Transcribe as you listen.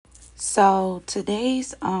So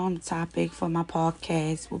today's topic for my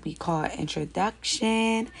podcast will be called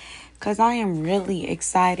introduction, because I am really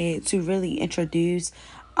excited to really introduce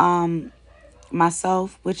um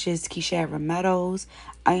myself, which is Keishara Meadows.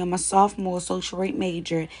 I am a sophomore social work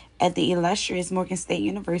major at the illustrious Morgan State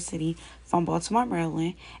University from Baltimore,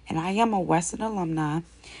 Maryland, and I am a Western alumni.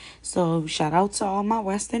 So shout out to all my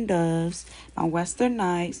Western Doves, my Western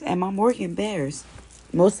Knights, and my Morgan Bears.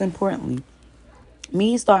 Most importantly,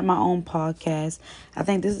 me starting my own podcast, I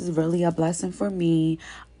think this is really a blessing for me.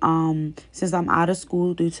 Since I'm out of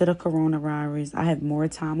school due to the coronavirus, I have more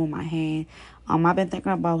time on my hand. I've been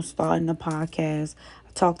thinking about starting a podcast.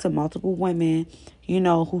 I talk to multiple women,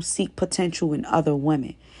 who seek potential in other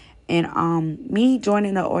women. And me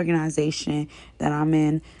joining the organization that I'm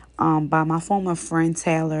in, by my former friend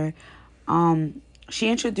Taylor, she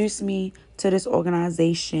introduced me to this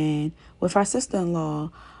organization with her sister-in-law.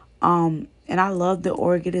 And I love the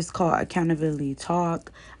org. It's called Accountability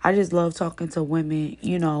Talk. I just love talking to women,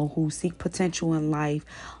 who seek potential in life,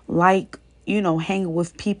 like, hanging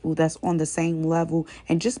with people that's on the same level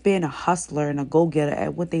and just being a hustler and a go-getter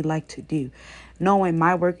at what they like to do. Knowing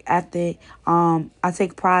my work ethic, I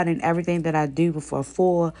take pride in everything that I do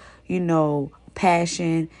before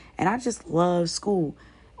passion. And I just love school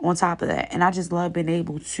on top of that. And I just love being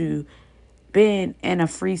able to be in a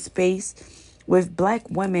free space with black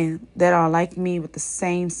women that are like me with the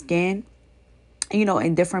same skin,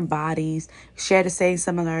 in different bodies, share the same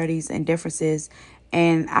similarities and differences.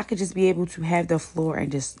 And I could just be able to have the floor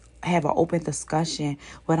and just have an open discussion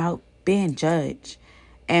without being judged.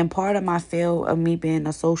 And part of my field of me being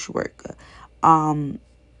a social worker, some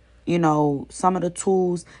of the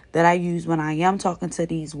tools that I use when I am talking to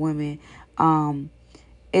these women,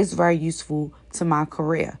 is very useful to my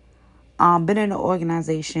career. Been in an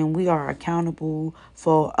organization, we are accountable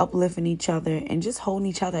for uplifting each other and just holding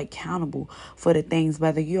each other accountable for the things,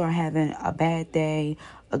 whether you are having a bad day,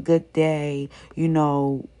 a good day,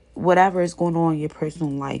 whatever is going on in your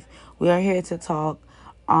personal life. We are here to talk.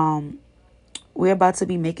 We're about to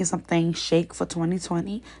be making some things shake for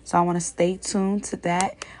 2020, so I want to stay tuned to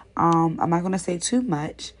that. I'm not going to say too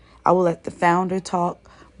much. I will let the founder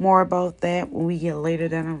talk more about that when we get later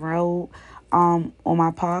down the road on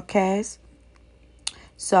my podcast.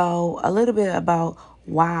 So a little bit about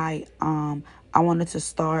why I wanted to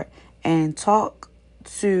start and talk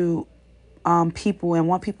to people and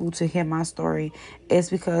want people to hear my story is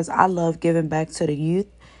because I love giving back to the youth,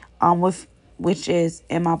 with which is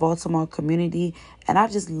in my Baltimore community, and I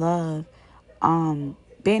just love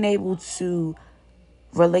being able to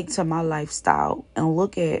relate to my lifestyle and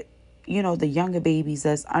look at the younger babies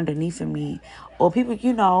that's underneath of me, or people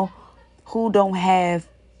who don't have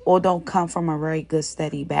or don't come from a very good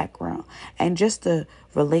steady background, and just to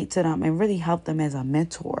relate to them and really help them as a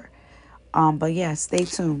mentor. But yeah, stay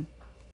tuned.